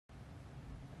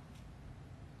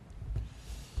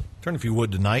Turn, if you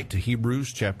would, tonight to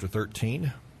Hebrews chapter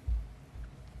 13.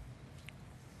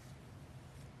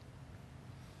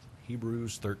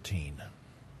 Hebrews 13.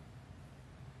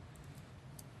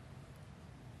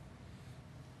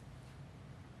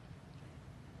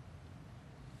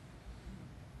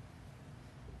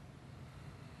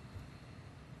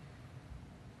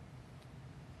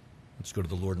 Let's go to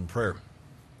the Lord in prayer.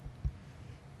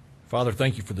 Father,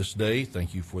 thank you for this day.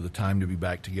 Thank you for the time to be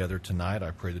back together tonight.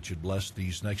 I pray that you'd bless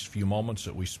these next few moments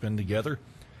that we spend together.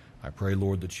 I pray,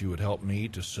 Lord, that you would help me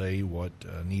to say what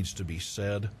needs to be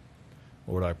said.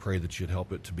 Lord, I pray that you'd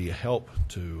help it to be a help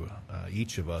to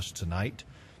each of us tonight.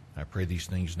 I pray these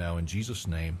things now in Jesus'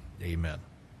 name. Amen.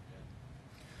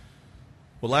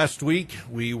 Well, last week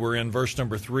we were in verse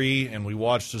number 3, and we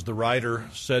watched as the writer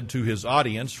said to his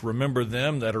audience, "Remember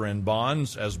them that are in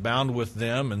bonds, as bound with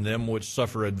them, and them which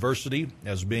suffer adversity,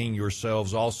 as being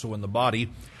yourselves also in the body."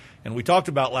 And we talked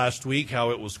about last week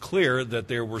how it was clear that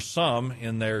there were some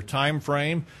in their time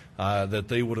frame that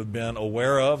they would have been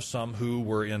aware of, some who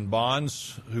were in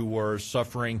bonds, who were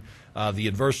suffering the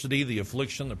adversity, the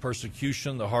affliction, the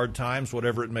persecution, the hard times,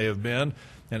 whatever it may have been.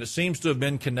 And it seems to have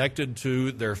been connected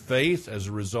to their faith as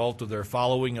a result of their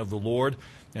following of the Lord.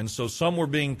 And so some were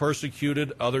being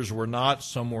persecuted, others were not.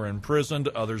 Some were imprisoned,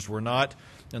 others were not.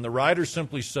 And the writer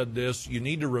simply said this: you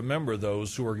need to remember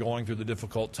those who are going through the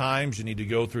difficult times. You need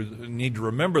to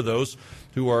remember those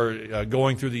who are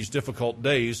going through these difficult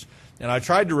days. And I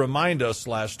tried to remind us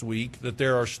last week that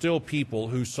there are still people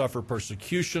who suffer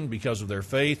persecution because of their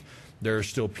faith. There are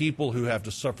still people who have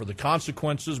to suffer the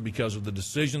consequences because of the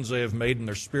decisions they have made in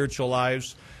their spiritual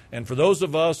lives. And for those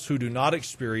of us who do not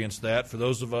experience that, for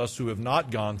those of us who have not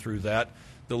gone through that,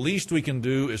 the least we can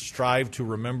do is strive to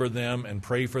remember them and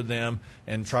pray for them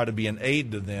and try to be an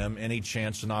aid to them any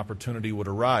chance an opportunity would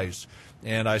arise.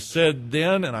 And I said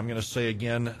then, and I'm going to say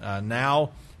again now,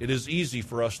 it is easy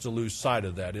for us to lose sight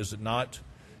of that, is it not?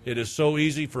 It is so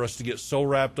easy for us to get so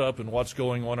wrapped up in what's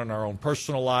going on in our own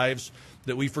personal lives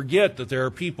that we forget that there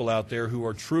are people out there who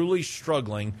are truly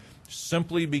struggling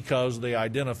simply because they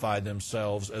identify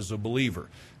themselves as a believer.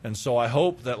 And so I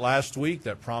hope that last week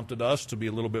that prompted us to be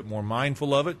a little bit more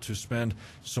mindful of it, to spend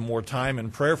some more time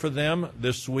in prayer for them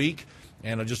this week.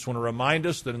 And I just want to remind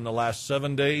us that in the last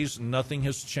 7 days, nothing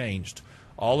has changed.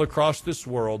 All across this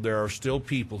world, there are still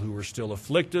people who are still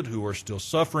afflicted, who are still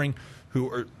suffering, who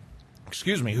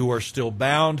are still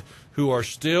bound, who are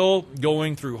still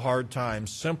going through hard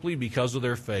times simply because of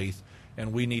their faith,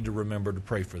 and we need to remember to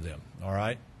pray for them. All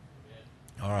right?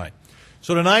 All right.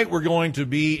 So tonight we're going to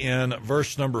be in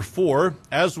verse number 4.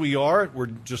 As we are, we're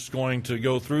just going to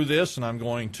go through this, and I'm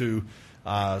going to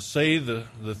say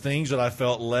the things that I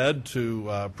felt led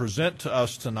to present to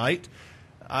us tonight.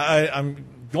 I'm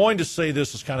going to say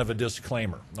this as kind of a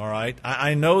disclaimer, all right?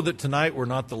 I know that tonight we're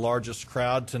not the largest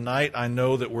crowd. Tonight I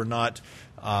know that we're not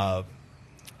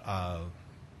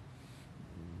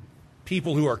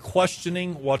people who are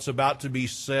questioning what's about to be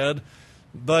said,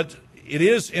 but it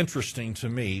is interesting to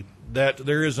me that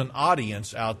there is an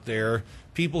audience out there,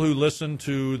 people who listen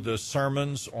to the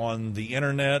sermons on the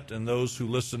internet and those who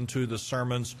listen to the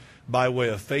sermons by way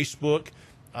of Facebook,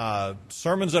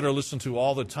 sermons that are listened to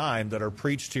all the time that are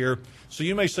preached here. So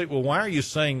you may say, well, why are you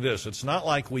saying this? It's not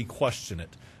like we question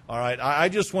it. All right, I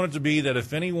just want it to be that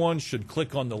if anyone should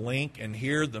click on the link and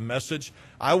hear the message,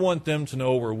 I want them to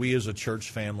know where we as a church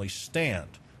family stand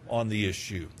on the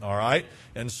issue, all right?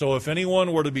 And so if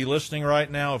anyone were to be listening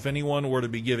right now, if anyone were to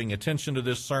be giving attention to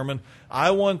this sermon,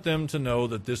 I want them to know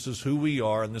that this is who we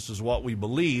are and this is what we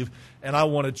believe. And I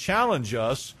want to challenge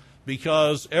us,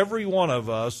 because every one of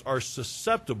us are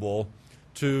susceptible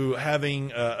to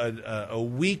having a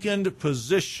weakened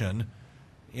position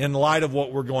in light of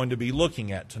what we're going to be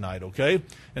looking at tonight, okay?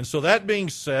 And so that being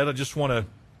said, I just want to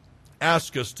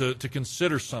ask us to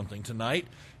consider something tonight.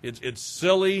 It's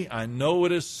silly. I know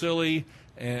it is silly.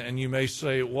 And you may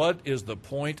say, what is the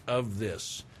point of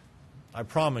this? I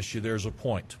promise you there's a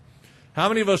point. How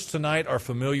many of us tonight are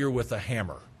familiar with a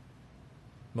hammer?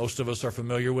 Most of us are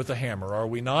familiar with a hammer, are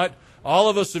we not? All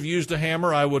of us have used a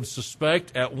hammer, I would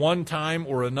suspect, at one time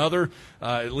or another.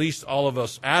 At least all of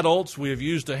us adults, we have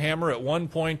used a hammer at one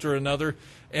point or another.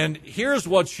 And here's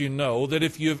what you know, that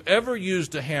if you've ever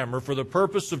used a hammer for the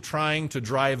purpose of trying to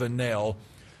drive a nail,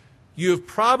 you've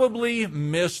probably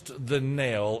missed the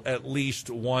nail at least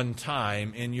one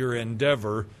time in your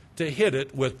endeavor to hit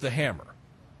it with the hammer.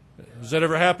 Has that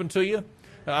ever happened to you?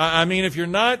 I mean, if you're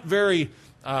not very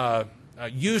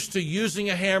used to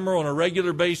using a hammer on a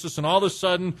regular basis, and all of a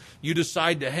sudden you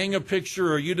decide to hang a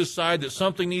picture, or you decide that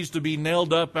something needs to be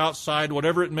nailed up outside,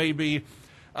 whatever it may be,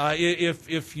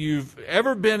 if you've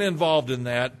ever been involved in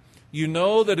that, you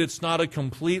know that it's not a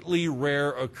completely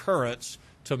rare occurrence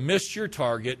to miss your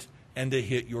target and to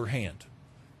hit your hand,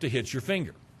 to hit your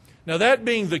finger. Now, that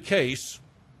being the case,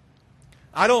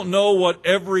 I don't know what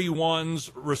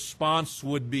everyone's response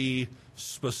would be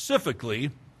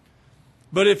specifically,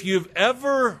 but if you've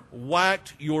ever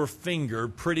whacked your finger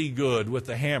pretty good with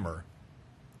a hammer,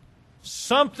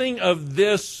 something of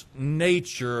this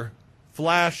nature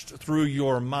flashed through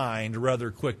your mind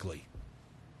rather quickly.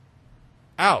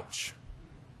 Ouch.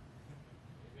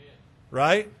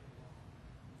 Right?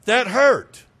 That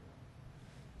hurt.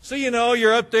 So,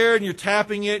 you're up there and you're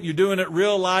tapping it, you're doing it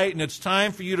real light, and it's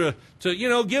time for you to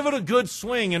give it a good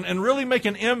swing and really make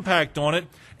an impact on it.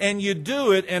 And you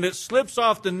do it, and it slips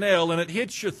off the nail, and it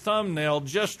hits your thumbnail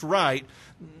just right.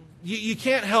 You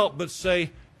can't help but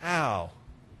say, ow.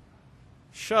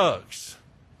 Shucks.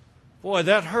 Boy,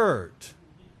 that hurt.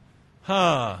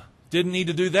 Didn't need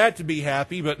to do that to be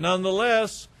happy, but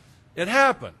nonetheless, it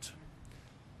happened.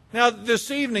 Now,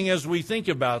 this evening, as we think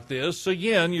about this,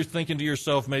 again, you're thinking to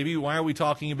yourself, maybe, why are we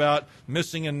talking about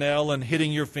missing a nail and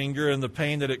hitting your finger and the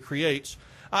pain that it creates?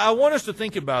 I want us to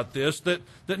think about this, that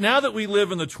now that we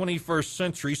live in the 21st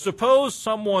century, suppose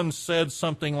someone said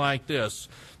something like this.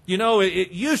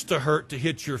 It used to hurt to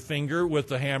hit your finger with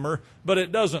the hammer, but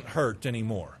it doesn't hurt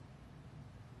anymore.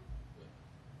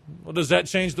 Well, does that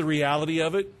change the reality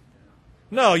of it?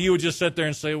 No, you would just sit there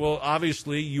and say, well,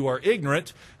 obviously you are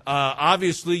ignorant.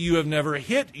 Obviously you have never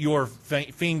hit your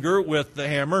finger with the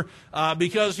hammer,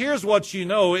 because here's what you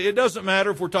know. It doesn't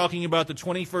matter if we're talking about the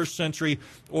 21st century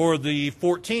or the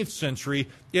 14th century.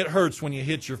 It hurts when you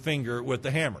hit your finger with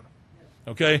the hammer.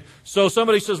 Okay? So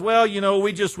somebody says, well,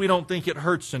 we don't think it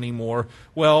hurts anymore.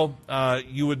 Well,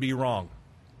 you would be wrong.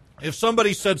 If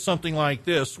somebody said something like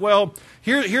this, well,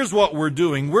 here's what we're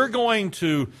doing. We're going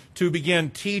to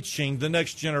begin teaching the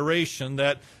next generation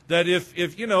that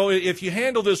if you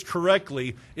handle this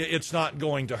correctly, it's not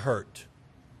going to hurt.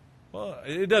 Well,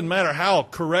 it doesn't matter how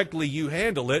correctly you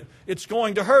handle it, it's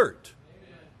going to hurt.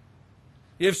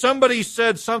 If somebody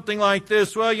said something like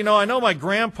this, well, I know my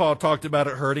grandpa talked about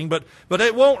it hurting, but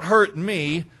it won't hurt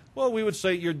me. Well, we would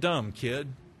say, you're dumb, kid.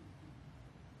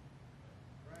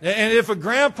 And if a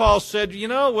grandpa said,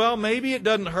 well, maybe it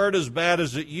doesn't hurt as bad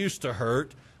as it used to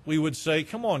hurt, we would say,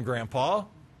 come on, Grandpa.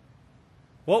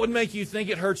 What would make you think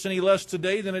it hurts any less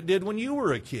today than it did when you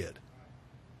were a kid?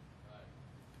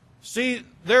 See,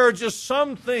 there are just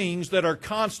some things that are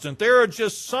constant. There are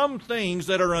just some things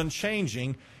that are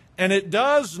unchanging. And it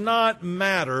does not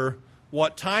matter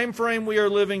what time frame we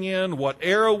are living in, what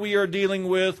era we are dealing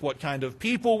with, what kind of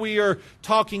people we are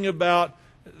talking about.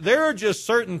 There are just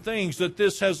certain things that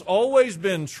this has always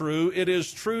been true. It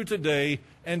is true today,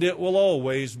 and it will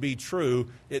always be true.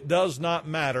 It does not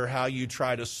matter how you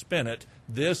try to spin it.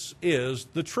 This is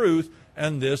the truth,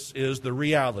 and this is the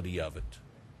reality of it.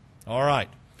 All right.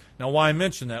 Now, why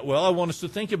mention that? Well, I want us to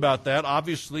think about that,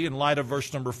 obviously, in light of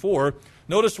verse number 4.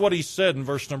 Notice what he said in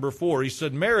verse number 4. He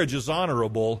said, marriage is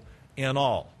honorable in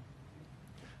all.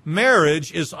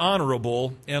 Marriage is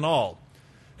honorable in all.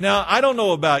 Now, I don't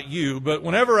know about you, but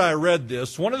whenever I read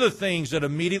this, one of the things that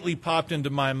immediately popped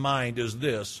into my mind is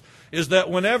this, is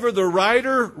that whenever the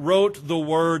writer wrote the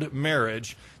word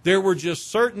marriage, there were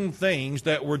just certain things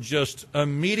that were just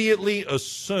immediately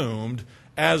assumed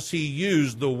as he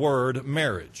used the word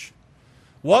marriage.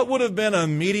 What would have been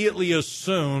immediately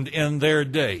assumed in their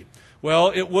day?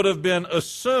 Well, it would have been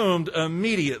assumed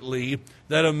immediately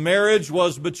that a marriage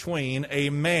was between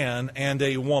a man and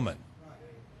a woman.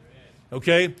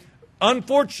 Okay?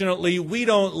 Unfortunately, we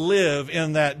don't live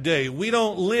in that day. We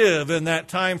don't live in that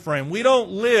time frame. We don't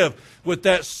live with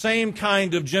that same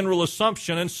kind of general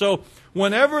assumption. And so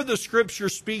whenever the Scripture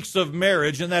speaks of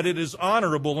marriage and that it is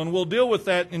honorable, and we'll deal with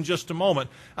that in just a moment,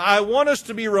 I want us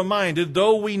to be reminded,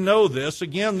 though we know this,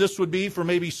 again, this would be for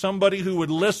maybe somebody who would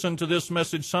listen to this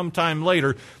message sometime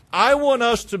later, I want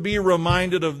us to be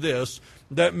reminded of this,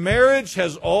 that marriage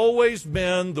has always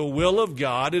been the will of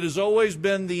God. It has always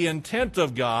been the intent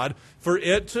of God for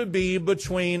it to be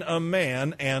between a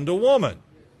man and a woman.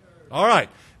 All right.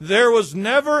 There was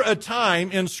never a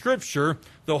time in Scripture,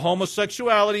 though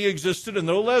homosexuality existed and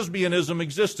though lesbianism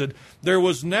existed, there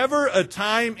was never a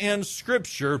time in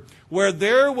Scripture where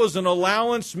there was an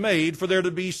allowance made for there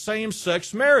to be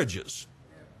same-sex marriages.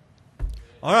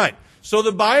 All right. So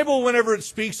the Bible, whenever it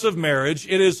speaks of marriage,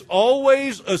 it is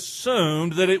always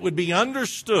assumed that it would be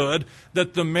understood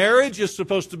that the marriage is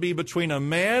supposed to be between a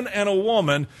man and a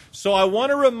woman. So I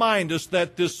want to remind us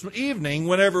that this evening,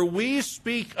 whenever we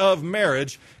speak of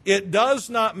marriage, it does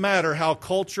not matter how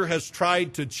culture has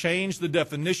tried to change the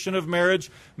definition of marriage.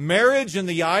 Marriage in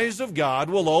the eyes of God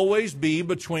will always be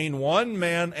between one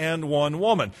man and one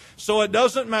woman. So it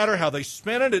doesn't matter how they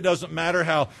spin it. It doesn't matter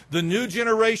how the new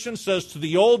generation says to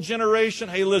the old generation,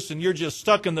 hey, listen, you're just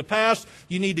stuck in the past.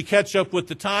 You need to catch up with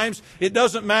the times. It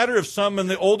doesn't matter if some in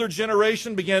the older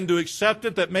generation began to accept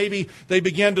it, that maybe they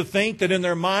began to think that in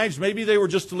their minds, maybe they were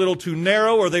just a little too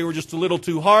narrow or they were just a little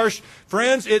too harsh.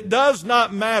 Friends, it does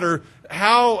not matter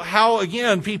how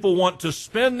again, people want to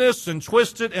spin this and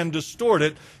twist it and distort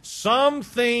it. Some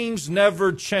things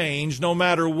never change, no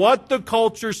matter what the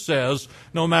culture says,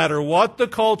 no matter what the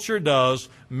culture does.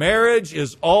 Marriage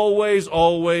is always,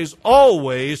 always,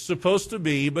 always supposed to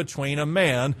be between a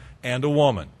man and a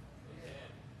woman.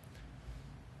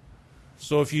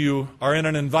 So if you are in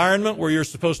an environment where you're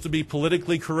supposed to be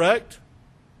politically correct,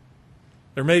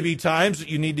 there may be times that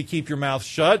you need to keep your mouth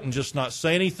shut and just not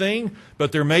say anything,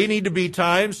 but there may need to be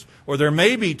times, or there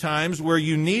may be times where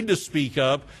you need to speak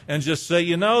up and just say,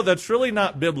 you know, that's really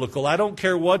not biblical. I don't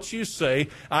care what you say.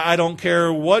 I don't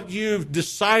care what you've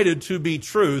decided to be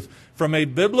truth. From a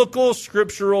biblical,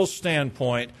 scriptural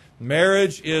standpoint,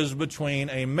 marriage is between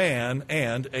a man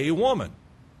and a woman.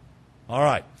 All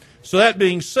right. So that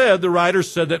being said, the writer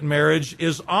said that marriage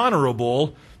is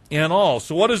honorable in all.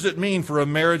 So what does it mean for a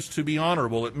marriage to be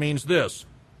honorable? It means this: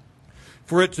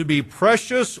 for it to be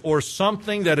precious or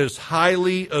something that is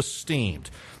highly esteemed.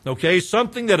 Okay,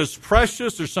 something that is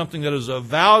precious or something that is of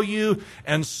value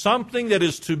and something that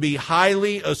is to be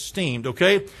highly esteemed.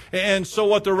 Okay, and so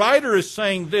what the writer is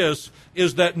saying this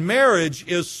is that marriage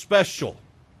is special.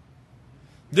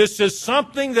 This is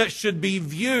something that should be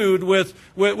viewed with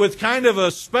kind of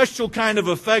a special kind of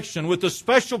affection, with a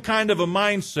special kind of a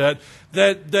mindset,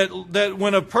 that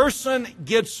when a person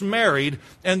gets married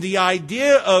and the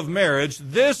idea of marriage,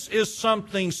 this is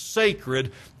something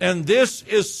sacred and this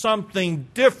is something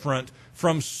different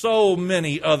from so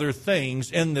many other things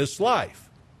in this life.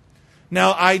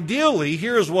 Now, ideally,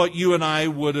 here's what you and I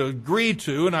would agree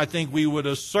to, and I think we would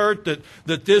assert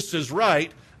that this is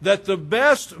right, that the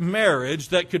best marriage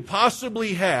that could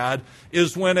possibly had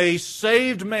is when a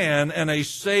saved man and a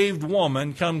saved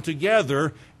woman come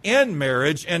together in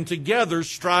marriage and together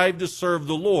strive to serve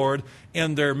the Lord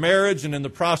in their marriage and in the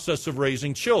process of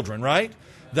raising children, right?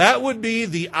 That would be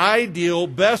the ideal,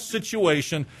 best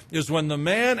situation, is when the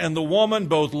man and the woman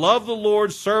both love the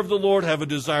Lord, serve the Lord, have a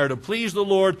desire to please the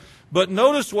Lord. But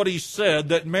notice what he said,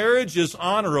 that marriage is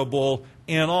honorable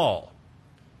in all.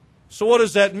 So what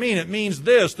does that mean? It means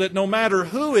this, that no matter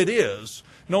who it is,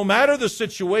 no matter the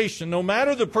situation, no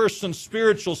matter the person's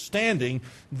spiritual standing,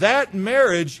 that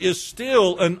marriage is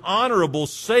still an honorable,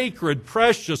 sacred,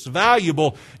 precious,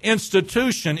 valuable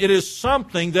institution. It is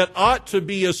something that ought to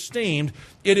be esteemed.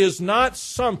 It is not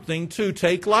something to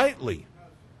take lightly.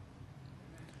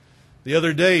 The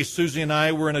other day, Susie and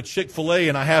I were in a Chick-fil-A,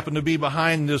 and I happened to be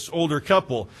behind this older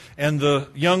couple. And the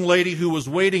young lady who was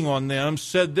waiting on them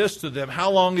said this to them: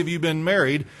 how long have you been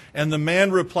married? And the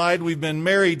man replied, we've been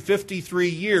married 53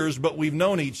 years, but we've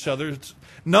known each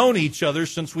other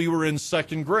since we were in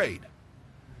second grade.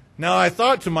 Now, I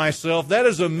thought to myself, that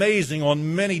is amazing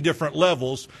on many different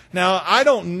levels. Now, I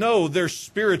don't know their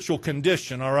spiritual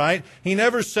condition, all right? He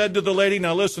never said to the lady,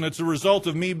 now listen, it's a result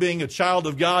of me being a child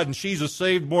of God and she's a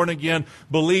saved, born-again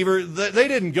believer. They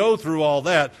didn't go through all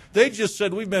that. They just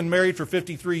said, we've been married for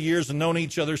 53 years and known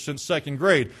each other since second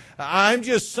grade. I'm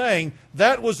just saying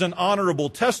that was an honorable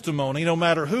testimony, no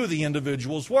matter who the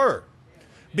individuals were.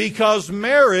 Because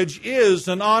marriage is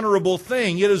an honorable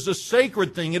thing. It is a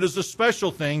sacred thing. It is a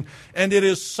special thing. And it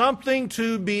is something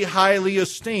to be highly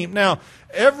esteemed. Now,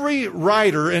 every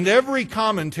writer and every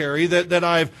commentary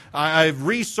that I've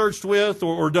researched with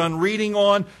or done reading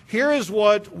on, here is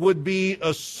what would be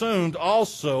assumed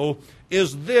also,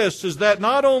 is that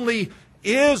not only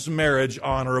is marriage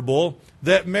honorable,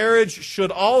 that marriage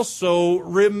should also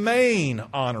remain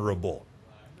honorable.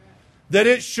 That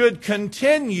it should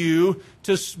continue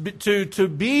to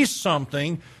be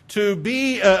something, to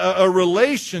be a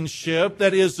relationship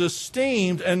that is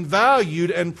esteemed and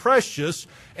valued and precious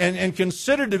and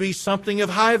considered to be something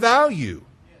of high value.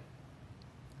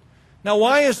 Now,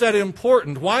 why is that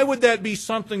important? Why would that be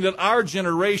something that our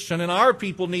generation and our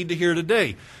people need to hear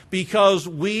today? Because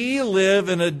we live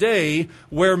in a day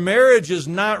where marriage is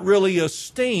not really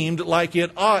esteemed like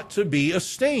it ought to be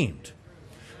esteemed.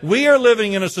 We are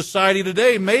living in a society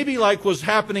today, maybe like was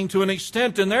happening to an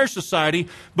extent in their society,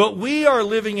 but we are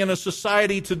living in a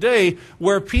society today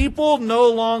where people no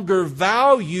longer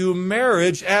value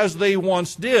marriage as they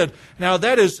once did. Now,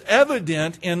 that is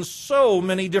evident in so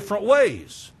many different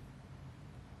ways.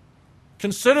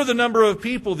 Consider the number of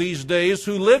people these days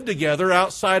who live together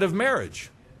outside of marriage.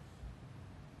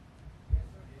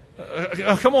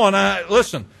 Come on,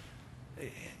 listen.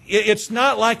 It's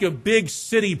not like a big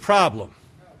city problem.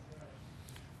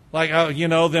 Like,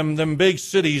 them big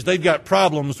cities, they've got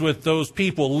problems with those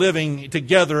people living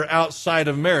together outside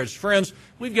of marriage. Friends,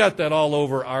 we've got that all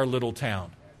over our little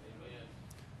town.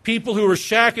 People who are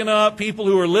shacking up, people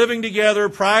who are living together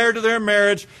prior to their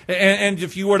marriage, and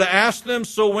if you were to ask them,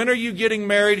 so when are you getting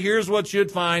married, here's what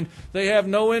you'd find. They have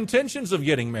no intentions of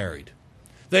getting married.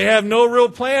 They have no real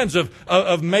plans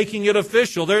of making it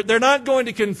official. They're not going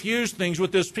to confuse things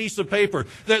with this piece of paper.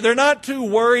 They're not too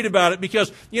worried about it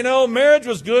because, marriage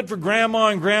was good for grandma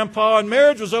and grandpa, and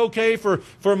marriage was okay for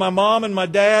my mom and my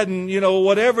dad and,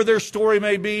 whatever their story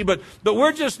may be. But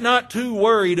we're just not too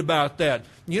worried about that.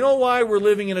 You know why we're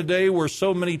living in a day where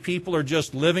so many people are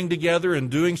just living together and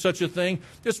doing such a thing?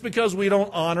 It's because we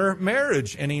don't honor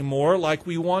marriage anymore like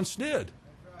we once did.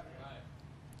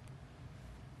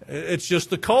 It's just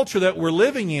the culture that we're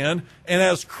living in. And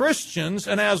as Christians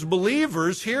and as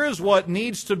believers, here is what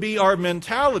needs to be our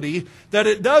mentality, that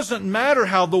it doesn't matter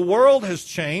how the world has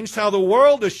changed, how the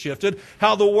world has shifted,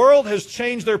 how the world has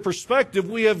changed their perspective.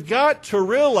 We have got to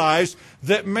realize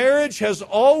that marriage has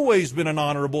always been an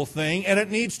honorable thing, and it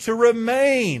needs to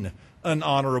remain an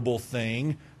honorable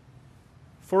thing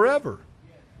forever.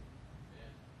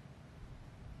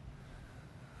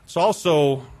 It's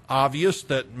also obvious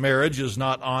that marriage is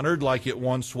not honored like it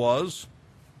once was,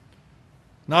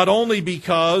 not only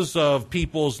because of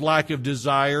people's lack of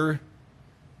desire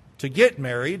to get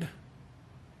married,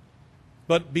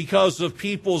 but because of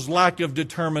people's lack of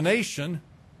determination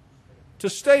to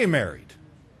stay married.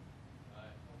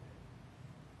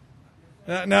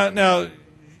 Now,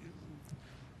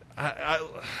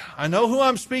 I know who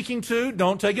I'm speaking to.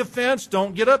 Don't take offense.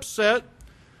 Don't get upset.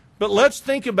 But let's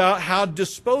think about how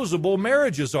disposable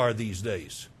marriages are these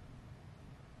days.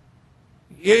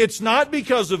 It's not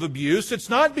because of abuse.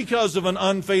 It's not because of an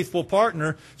unfaithful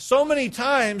partner. So many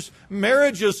times,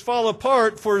 marriages fall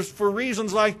apart for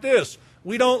reasons like this.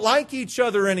 We don't like each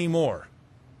other anymore.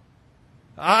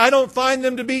 I don't find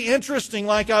them to be interesting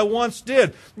like I once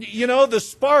did. The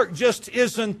spark just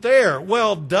isn't there.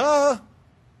 Well, duh.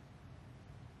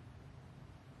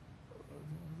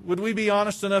 Would we be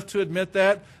honest enough to admit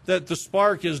that the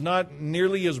spark is not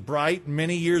nearly as bright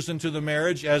many years into the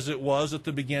marriage as it was at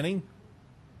the beginning?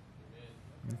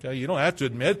 Okay, you don't have to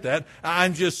admit that.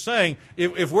 I'm just saying,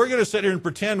 if we're going to sit here and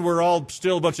pretend we're all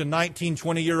still a bunch of 19,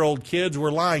 20-year-old kids,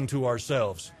 we're lying to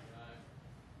ourselves.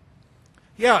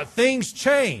 Yeah, things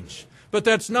change. But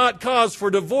that's not cause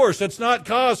for divorce. That's not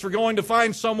cause for going to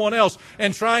find someone else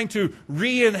and trying to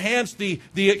re-enhance the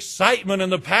excitement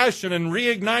and the passion and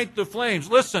reignite the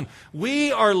flames. Listen, we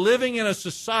are living in a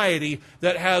society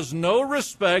that has no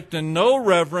respect and no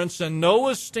reverence and no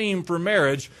esteem for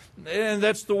marriage. And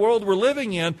that's the world we're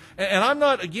living in. And I'm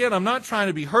not trying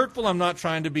to be hurtful. I'm not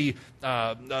trying to be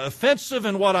offensive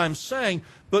in what I'm saying.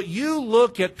 But you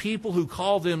look at people who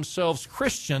call themselves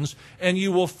Christians, and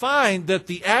you will find that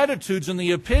the attitudes and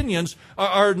the opinions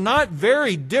are not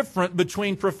very different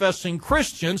between professing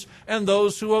Christians and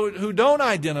those who don't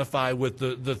identify with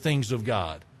the things of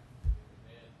God.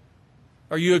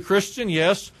 Are you a Christian?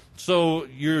 Yes. So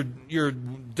you're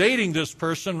dating this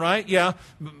person, right? Yeah.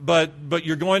 But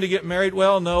you're going to get married?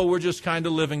 Well, no, we're just kind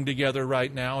of living together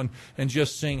right now and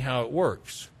just seeing how it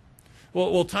works.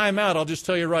 Well, time out. I'll just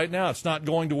tell you right now, it's not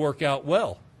going to work out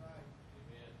well.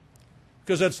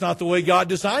 Because that's not the way God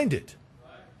designed it.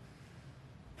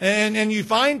 And you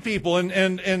find people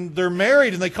and they're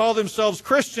married and they call themselves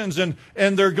Christians and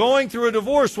they're going through a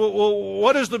divorce. Well,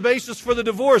 what is the basis for the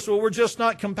divorce? Well, we're just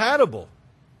not compatible.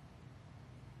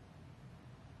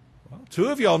 Well, two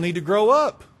of y'all need to grow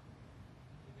up.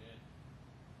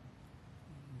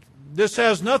 This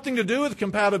has nothing to do with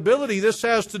compatibility. This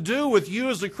has to do with you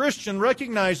as a Christian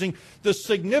recognizing the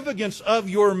significance of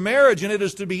your marriage, and it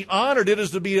is to be honored, it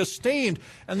is to be esteemed,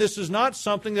 and this is not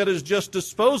something that is just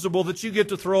disposable that you get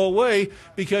to throw away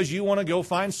because you want to go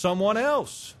find someone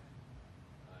else.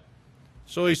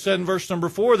 So he said in verse number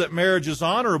 4 that marriage is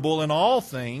honorable in all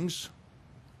things,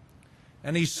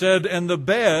 and he said, and the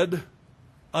bed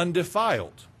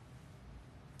undefiled.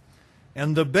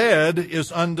 and the bed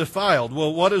is undefiled.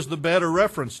 Well, what is the bed a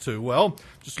reference to? Well,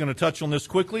 just going to touch on this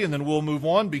quickly and then we'll move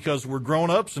on because we're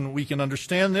grown-ups and we can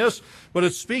understand this. But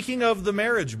it's speaking of the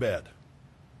marriage bed.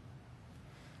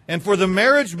 And for the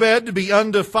marriage bed to be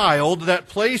undefiled, that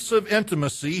place of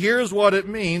intimacy, here's what it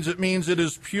means. It means it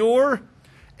is pure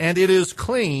and it is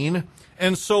clean.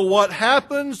 And so what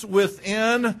happens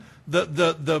within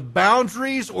the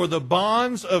boundaries or the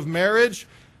bonds of marriage,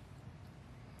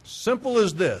 simple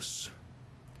as this.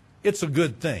 It's a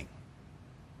good thing.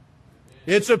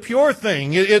 It's a pure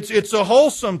thing. It's a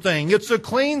wholesome thing. It's a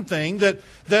clean thing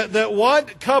that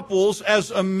what couples, as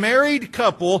a married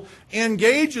couple,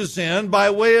 engages in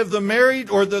by way of the married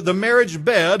or the marriage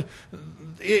bed.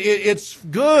 It's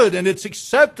good and it's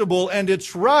acceptable and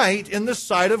it's right in the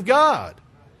sight of God.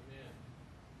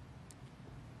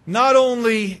 Not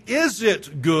only is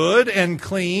it good and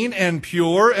clean and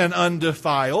pure and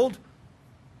undefiled,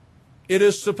 it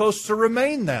is supposed to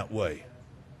remain that way.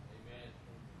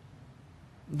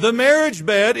 The marriage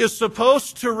bed is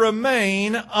supposed to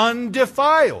remain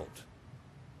undefiled.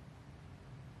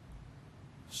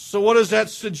 So what does that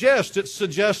suggest? It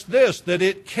suggests this, that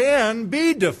it can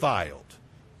be defiled.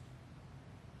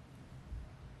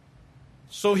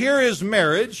 So here is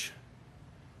marriage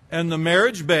and the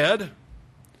marriage bed,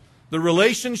 the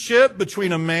relationship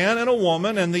between a man and a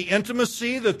woman and the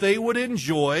intimacy that they would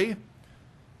enjoy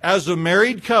as a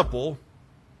married couple.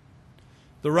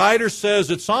 The writer says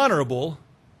it's honorable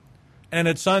and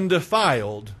it's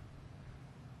undefiled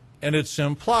and it's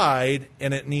implied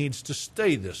and it needs to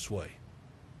stay this way.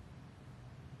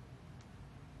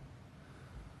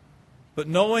 But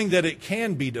knowing that it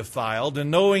can be defiled and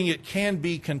knowing it can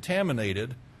be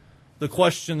contaminated, the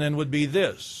question then would be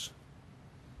this: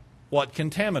 what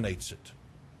contaminates it?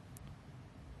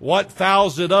 What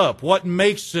fouls it up? What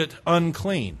makes it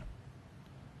unclean?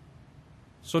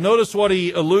 So notice what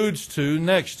he alludes to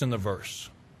next in the verse.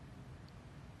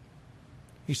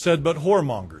 He said, but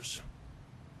whoremongers.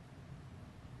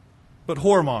 But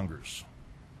whoremongers.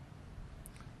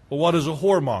 Well, what is a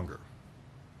whoremonger?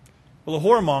 Well, a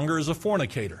whoremonger is a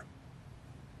fornicator.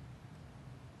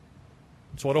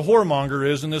 That's what a whoremonger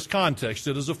is in this context.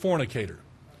 It is a fornicator.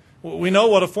 We know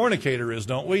what a fornicator is,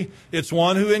 don't we? It's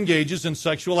one who engages in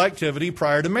sexual activity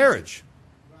prior to marriage.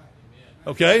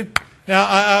 Okay? Now,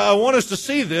 I want us to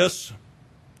see this,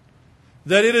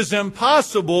 that it is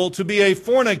impossible to be a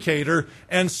fornicator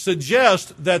and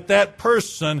suggest that that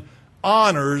person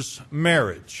honors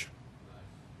marriage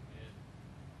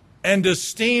and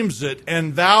esteems it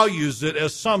and values it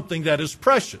as something that is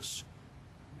precious.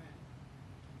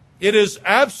 It is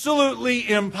absolutely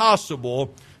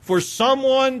impossible for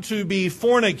someone to be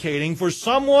fornicating, for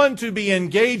someone to be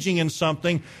engaging in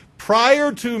something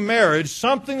prior to marriage,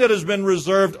 something that has been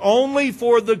reserved only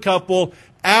for the couple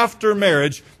after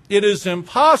marriage. It is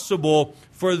impossible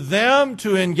for them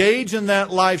to engage in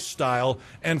that lifestyle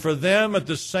and for them at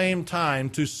the same time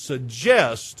to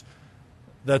suggest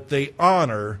that they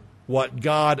honor what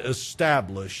God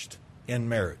established in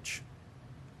marriage.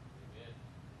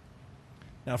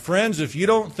 Now, friends, if you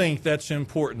don't think that's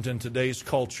important in today's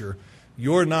culture,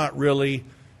 you're not really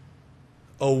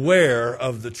aware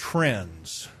of the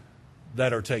trends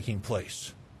that are taking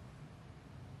place.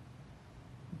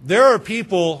 There are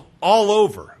people all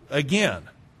over, again,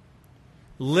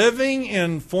 living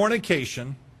in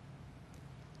fornication.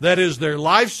 That is their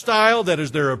lifestyle, that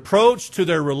is their approach to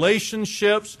their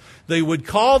relationships. They would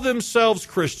call themselves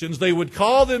Christians, they would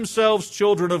call themselves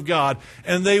children of God,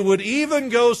 and they would even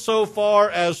go so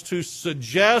far as to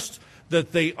suggest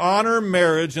that they honor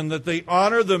marriage and that they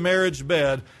honor the marriage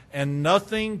bed, and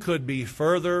nothing could be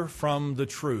further from the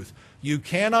truth. You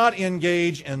cannot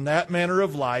engage in that manner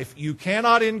of life, you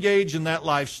cannot engage in that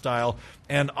lifestyle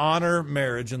and honor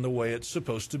marriage in the way it's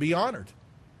supposed to be honored.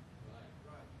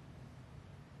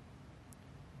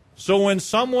 So when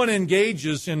someone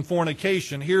engages in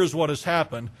fornication, here's what has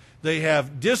happened. They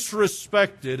have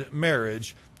disrespected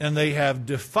marriage and they have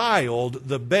defiled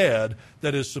the bed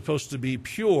that is supposed to be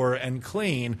pure and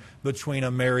clean between a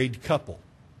married couple.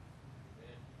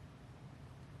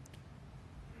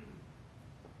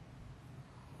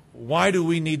 Why do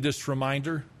we need this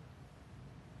reminder?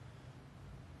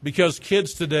 Because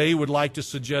kids today would like to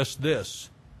suggest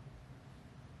this.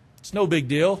 It's no big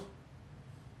deal.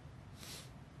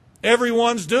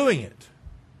 Everyone's doing it.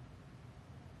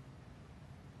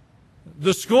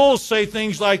 The schools say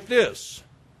things like this.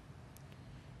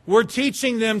 We're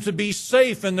teaching them to be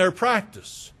safe in their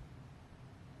practice.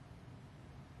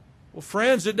 Well,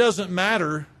 friends, it doesn't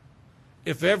matter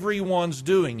if everyone's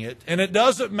doing it, and it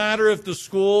doesn't matter if the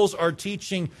schools are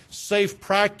teaching safe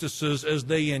practices as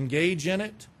they engage in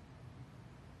it.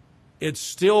 it's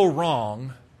still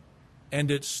wrong, and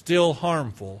it's still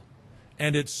harmful,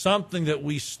 and it's something that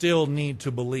we still need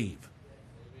to believe.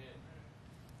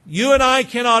 You and I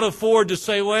cannot afford to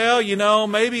say, well,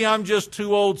 maybe I'm just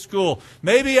too old school.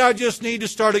 Maybe I just need to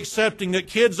start accepting that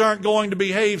kids aren't going to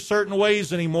behave certain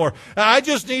ways anymore. I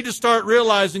just need to start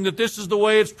realizing that this is the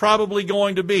way it's probably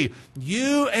going to be.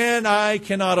 You and I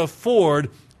cannot afford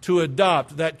to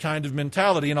adopt that kind of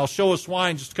mentality, and I'll show us why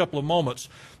in just a couple of moments.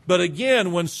 But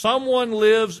again, when someone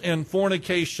lives in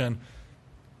fornication,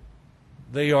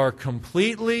 they are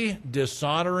completely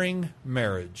dishonoring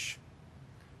marriage.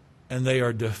 And they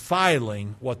are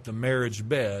defiling what the marriage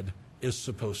bed is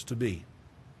supposed to be.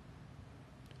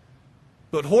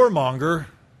 But whoremonger,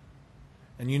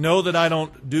 and you know that I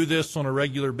don't do this on a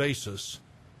regular basis,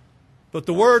 but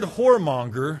the word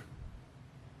whoremonger,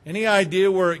 any idea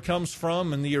where it comes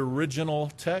from in the original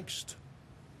text?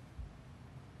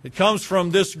 It comes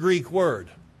from this Greek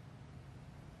word,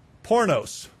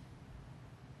 pornos,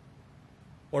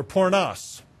 or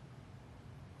pornos.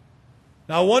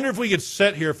 Now, I wonder if we could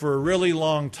sit here for a really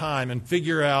long time and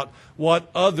figure out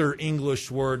what other English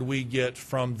word we get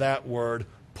from that word,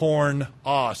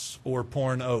 pornos or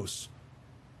pornos.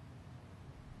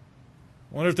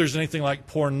 I wonder if there's anything like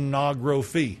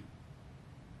pornography.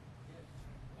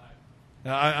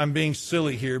 Now, I'm being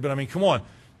silly here, but I mean, come on.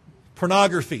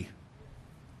 Pornography.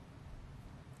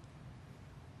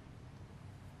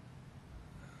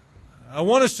 I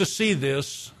want us to see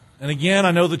this, and again,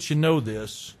 I know that you know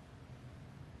this,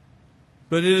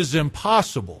 but it is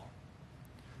impossible.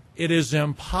 It is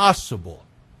impossible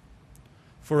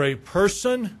for a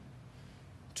person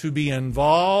to be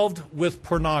involved with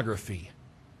pornography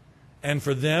and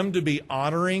for them to be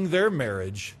honoring their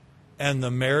marriage and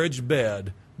the marriage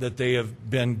bed that they have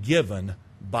been given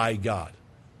by God.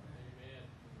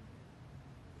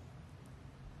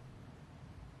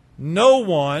 No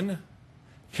one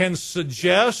can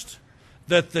suggest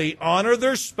that they honor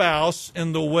their spouse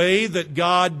in the way that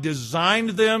God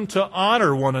designed them to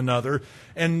honor one another,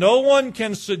 and no one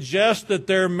can suggest that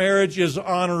their marriage is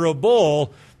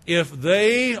honorable if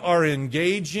they are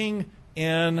engaging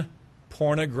in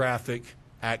pornographic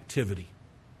activity.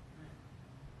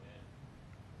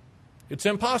 It's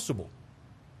impossible.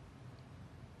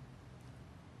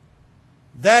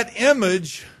 That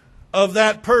image of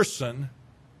that person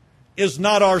is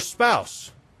not our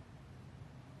spouse.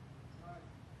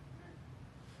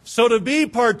 So to be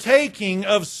partaking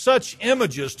of such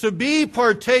images, to be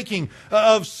partaking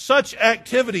of such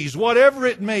activities, whatever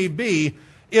it may be,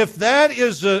 if that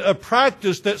is a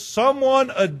practice that someone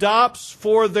adopts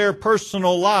for their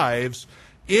personal lives,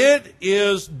 it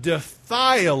is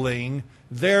defiling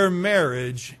their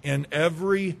marriage in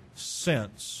every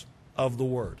sense of the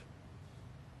word.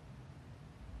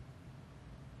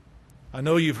 I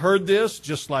know you've heard this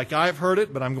just like I've heard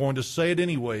it, but I'm going to say it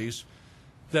anyways.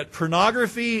 That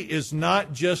pornography is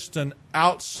not just an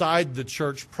outside the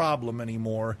church problem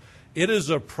anymore. It is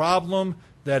a problem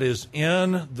that is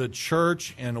in the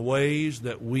church in ways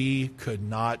that we could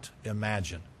not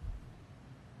imagine.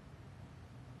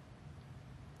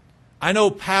 I know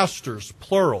pastors,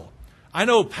 plural. I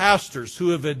know pastors who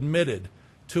have admitted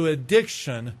to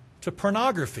addiction to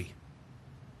pornography.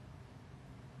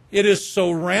 It is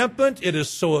so rampant. It is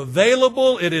so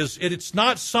available. It's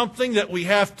not something that we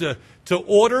have to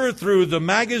order through the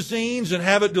magazines and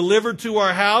have it delivered to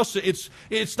our house.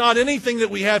 It's not anything that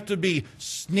we have to be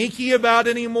sneaky about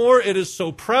anymore. It is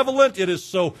so prevalent. It is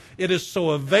so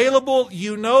available.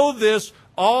 You know this.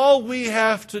 All we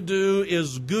have to do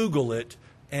is Google it,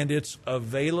 and it's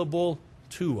available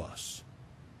to us.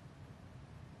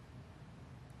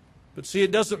 But see,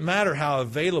 it doesn't matter how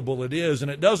available it is,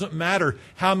 and it doesn't matter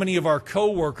how many of our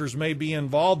coworkers may be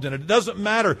involved in it. It doesn't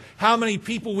matter how many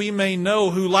people we may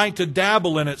know who like to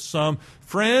dabble in it some.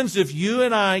 Friends, if you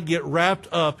and I get wrapped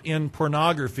up in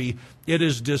pornography, it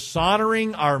is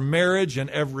dishonoring our marriage in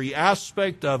every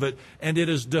aspect of it, and it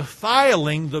is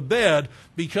defiling the bed,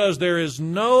 because there is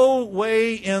no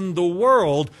way in the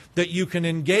world that you can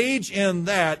engage in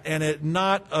that and it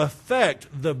not affect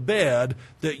the bed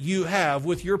that you have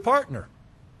with your partner.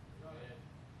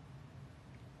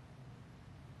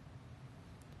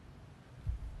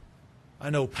 I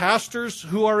know pastors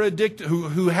who are addicted,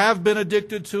 who have been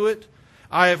addicted to it.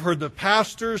 I have heard the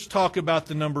pastors talk about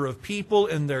the number of people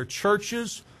in their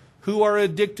churches who are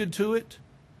addicted to it.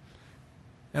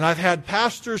 And I've had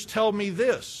pastors tell me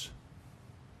this,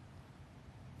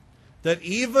 that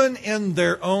even in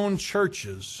their own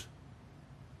churches,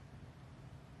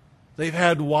 they've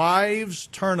had wives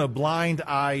turn a blind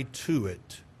eye to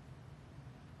it.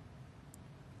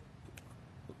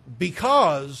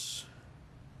 Because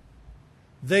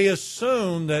they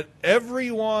assume that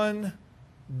everyone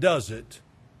does it,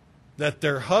 that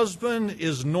their husband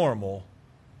is normal,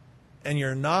 and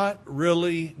you're not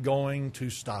really going to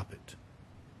stop it.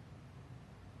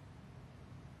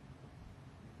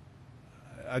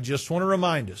 I just want to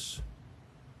remind us,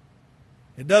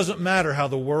 it doesn't matter how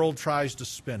the world tries to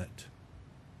spin it.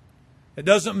 It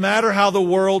doesn't matter how the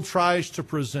world tries to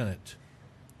present it.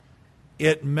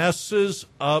 It messes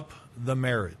up the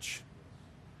marriage.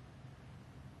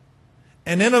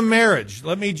 And in a marriage,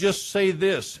 let me just say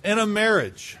this, in a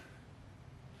marriage,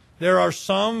 there are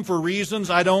some, for reasons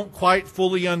I don't quite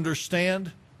fully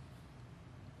understand,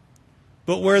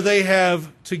 but where they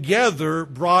have together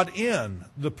brought in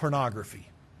the pornography.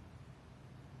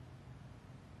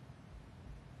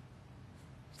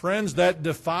 Friends, that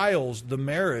defiles the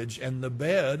marriage and the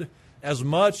bed as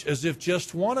much as if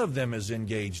just one of them is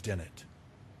engaged in it.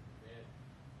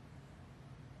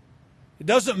 It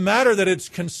doesn't matter that it's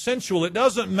consensual. It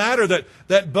doesn't matter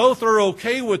that both are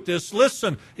okay with this.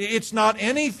 Listen, it's not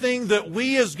anything that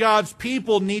we as God's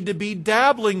people need to be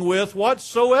dabbling with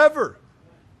whatsoever.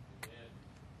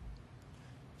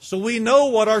 So we know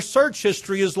what our search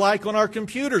history is like on our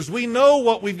computers. We know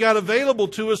what we've got available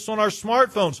to us on our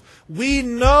smartphones. We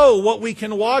know what we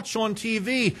can watch on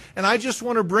TV. And I just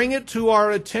want to bring it to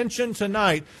our attention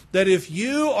tonight that if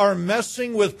you are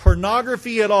messing with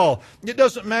pornography at all, it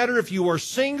doesn't matter if you are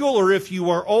single or if you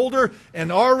are older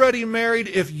and already married,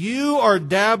 if you are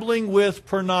dabbling with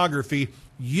pornography,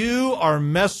 you are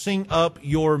messing up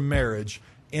your marriage.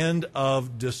 End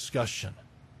of discussion.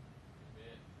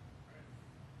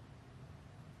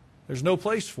 There's no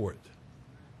place for it.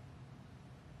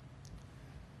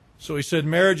 So he said,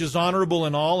 marriage is honorable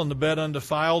in all and the bed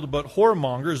undefiled, but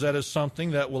whoremongers, that is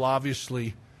something that will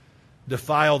obviously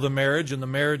defile the marriage and the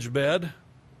marriage bed.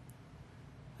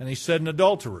 And he said, and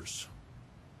adulterers.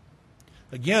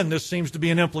 Again, this seems to be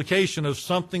an implication of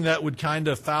something that would kind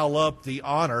of foul up the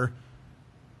honor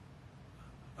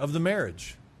of the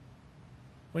marriage.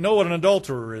 We know what an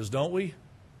adulterer is, don't we?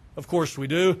 Of course we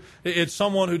do. It's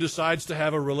someone who decides to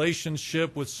have a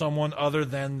relationship with someone other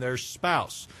than their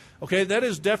spouse. Okay, that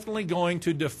is definitely going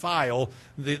to defile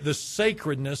the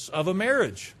sacredness of a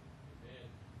marriage.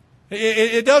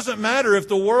 It doesn't matter if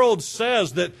the world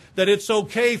says that it's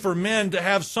okay for men to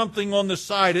have something on the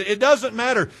side. It doesn't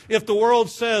matter if the world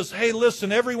says, hey,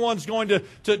 listen, everyone's going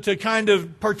to kind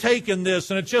of partake in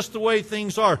this and it's just the way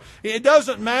things are. It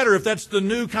doesn't matter if that's the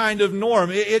new kind of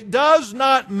norm. It does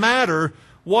not matter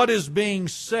what is being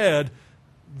said.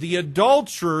 The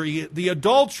adultery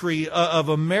of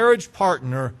a marriage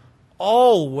partner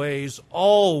always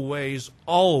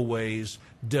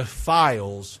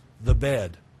defiles the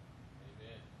bed.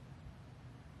 Amen.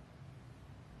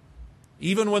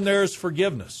 Even when there is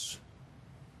forgiveness,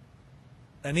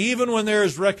 and even when there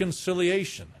is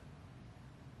reconciliation,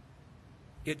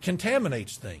 it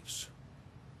contaminates things.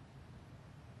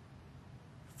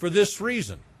 For this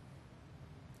reason,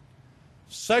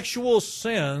 sexual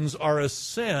sins are a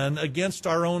sin against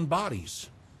our own bodies.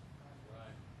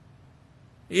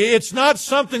 It's not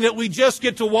something that we just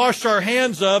get to wash our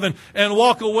hands of and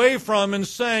walk away from and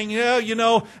saying, yeah, you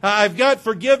know, I've got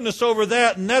forgiveness over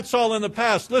that and that's all in the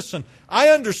past. Listen, I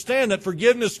understand that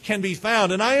forgiveness can be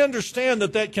found and I understand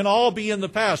that can all be in the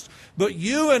past. But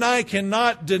you and I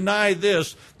cannot deny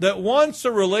this, that once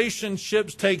a relationship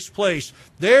takes place,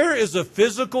 there is a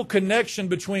physical connection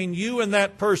between you and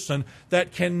that person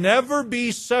that can never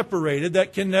be separated,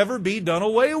 that can never be done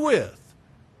away with.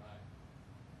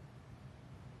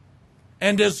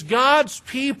 And as God's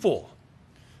people,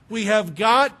 we have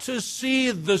got to see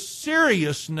the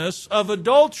seriousness of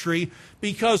adultery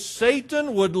because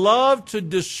Satan would love to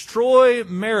destroy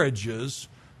marriages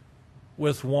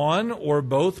with one or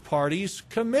both parties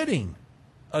committing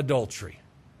adultery.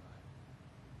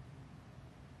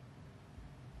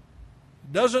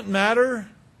 It doesn't matter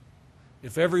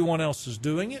if everyone else is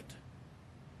doing it.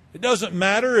 It doesn't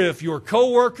matter if your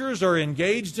coworkers are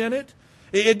engaged in it.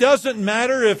 It doesn't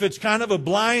matter if it's kind of a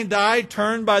blind eye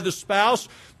turned by the spouse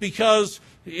because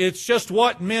it's just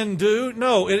what men do.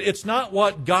 No, it's not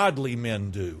what godly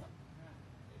men do.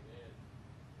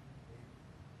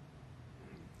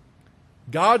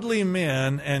 Godly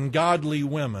men and godly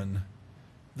women,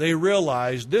 they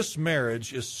realize this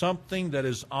marriage is something that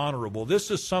is honorable. This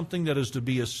is something that is to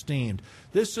be esteemed.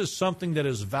 This is something that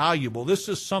is valuable. This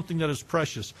is something that is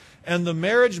precious. And the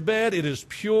marriage bed, it is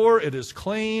pure, it is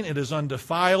clean, it is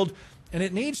undefiled, and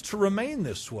it needs to remain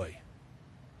this way.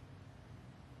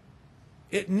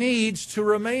 It needs to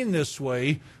remain this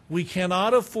way. We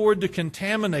cannot afford to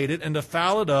contaminate it and to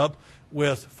foul it up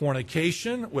with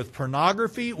fornication, with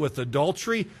pornography, with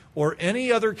adultery, or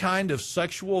any other kind of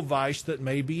sexual vice that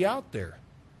may be out there.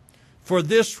 For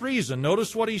this reason,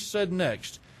 notice what he said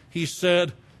next. He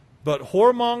said, but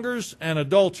whoremongers and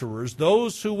adulterers,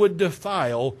 those who would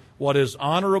defile what is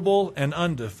honorable and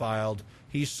undefiled,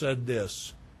 he said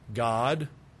this, God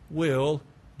will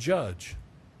judge.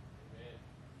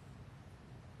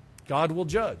 God will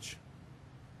judge.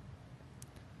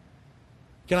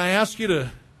 Can I ask you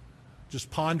to just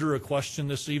ponder a question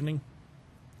this evening?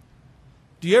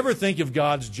 Do you ever think of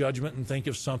God's judgment and think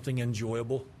of something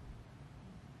enjoyable?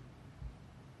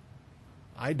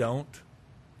 I don't.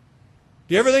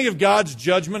 Do you ever think of God's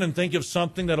judgment and think of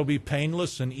something that'll be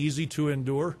painless and easy to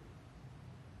endure?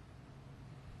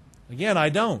 Again, I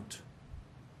don't.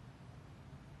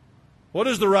 What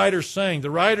is the writer saying? The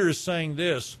writer is saying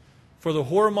this, for the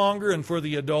whoremonger and for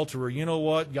the adulterer, you know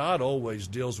what? God always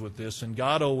deals with this, and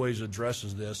God always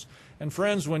addresses this. And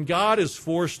friends, when God is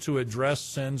forced to address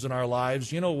sins in our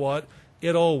lives, you know what?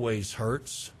 It always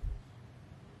hurts.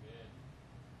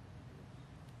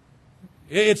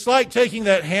 It's like taking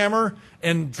that hammer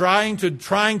and trying to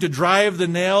drive the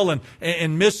nail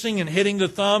and missing and hitting the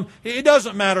thumb. It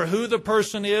doesn't matter who the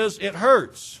person is, it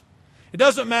hurts. It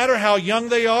doesn't matter how young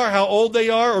they are, how old they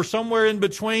are, or somewhere in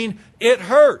between, it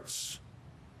hurts.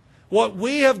 What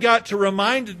we have got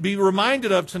to be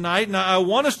reminded of tonight, and I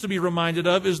want us to be reminded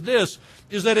of, is this,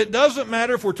 is that it doesn't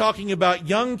matter if we're talking about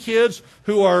young kids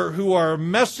who are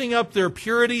messing up their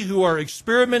purity, who are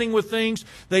experimenting with things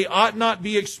they ought not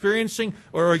be experiencing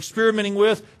or experimenting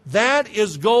with. That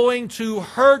is going to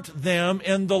hurt them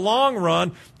in the long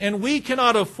run, and we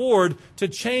cannot afford to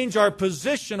change our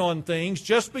position on things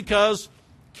just because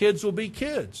kids will be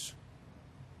kids.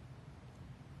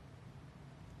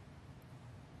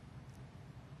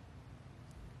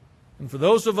 And for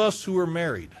those of us who are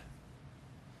married,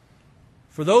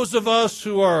 for those of us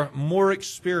who are more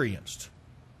experienced,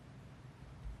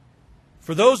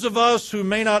 for those of us who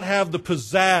may not have the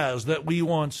pizzazz that we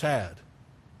once had,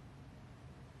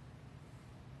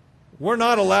 we're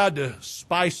not allowed to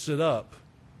spice it up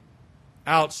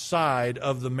outside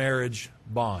of the marriage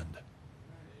bond.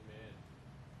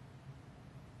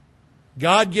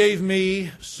 God gave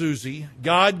me Susie.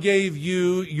 God gave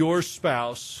you your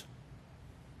spouse.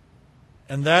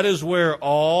 And that is where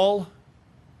all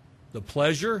the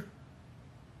pleasure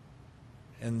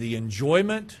and the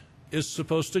enjoyment is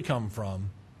supposed to come from.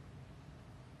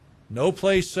 No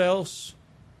place else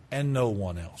and no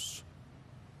one else.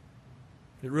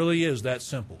 It really is that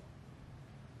simple.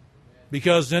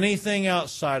 Because anything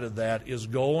outside of that is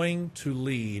going to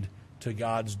lead to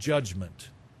God's judgment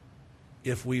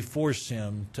if we force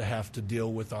Him to have to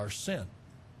deal with our sin.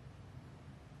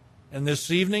 And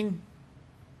this evening,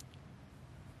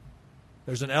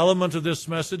 there's an element of this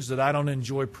message that I don't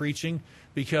enjoy preaching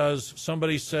because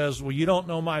somebody says, well, you don't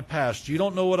know my past. You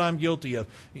don't know what I'm guilty of.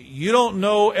 You don't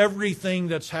know everything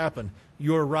that's happened.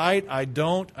 You're right, I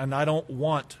don't, and I don't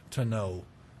want to know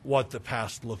what the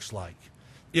past looks like.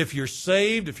 If you're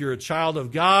saved, if you're a child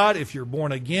of God, if you're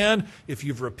born again, if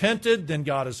you've repented, then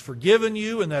God has forgiven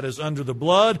you, and that is under the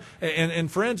blood. And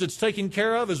friends, it's taken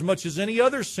care of as much as any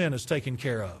other sin is taken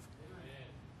care of.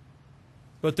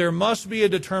 But there must be a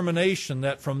determination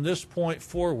that from this point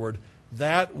forward,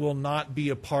 that will not be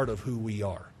a part of who we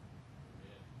are.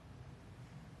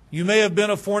 You may have been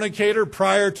a fornicator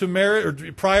prior to marriage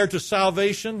or prior to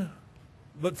salvation,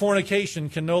 but fornication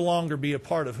can no longer be a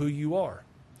part of who you are.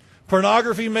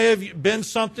 Pornography may have been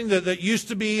something that used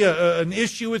to be an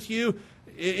issue with you.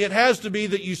 It has to be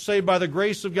that you say, by the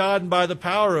grace of God and by the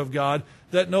power of God,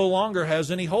 that no longer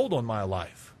has any hold on my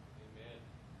life.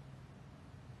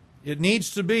 It needs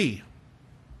to be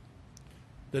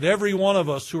that every one of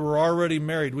us who are already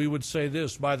married, we would say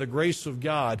this, by the grace of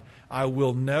God, I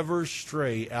will never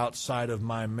stray outside of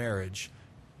my marriage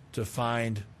to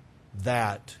find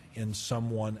that in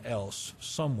someone else,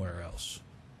 somewhere else.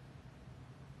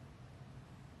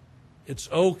 It's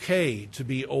okay to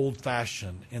be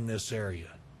old-fashioned in this area.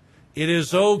 It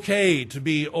is okay to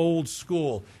be old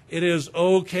school. It is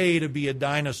okay to be a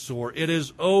dinosaur. It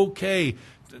is okay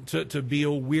to be a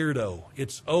weirdo.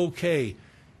 It's okay.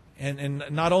 And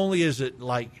not only is it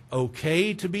like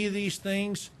okay to be these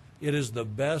things, it is the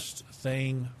best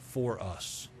thing for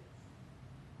us.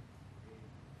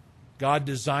 God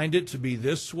designed it to be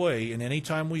this way, and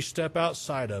anytime we step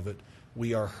outside of it,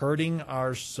 we are hurting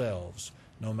ourselves,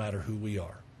 no matter who we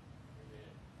are.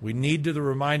 We need the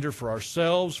reminder for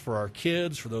ourselves, for our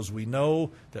kids, for those we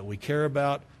know that we care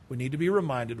about. We need to be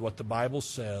reminded what the Bible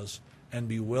says and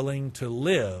be willing to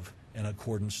live in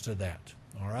accordance to that.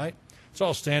 All right? Let's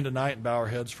all stand tonight and bow our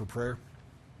heads for prayer.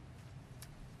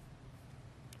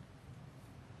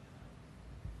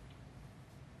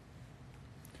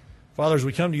 Father, as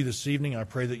we come to you this evening, I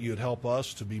pray that you would help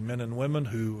us to be men and women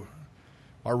who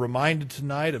are reminded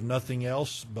tonight of nothing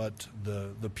else but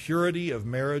the purity of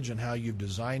marriage and how you've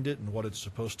designed it and what it's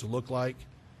supposed to look like.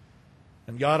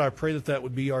 And God, I pray that that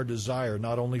would be our desire,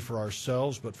 not only for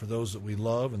ourselves, but for those that we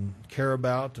love and care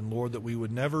about. And Lord, that we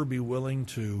would never be willing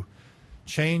to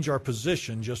change our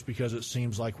position just because it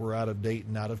seems like we're out of date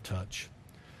and out of touch.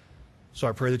 So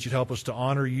I pray that you'd help us to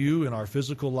honor you in our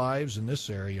physical lives in this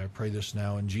area. I pray this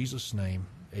now in Jesus' name.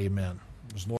 Amen.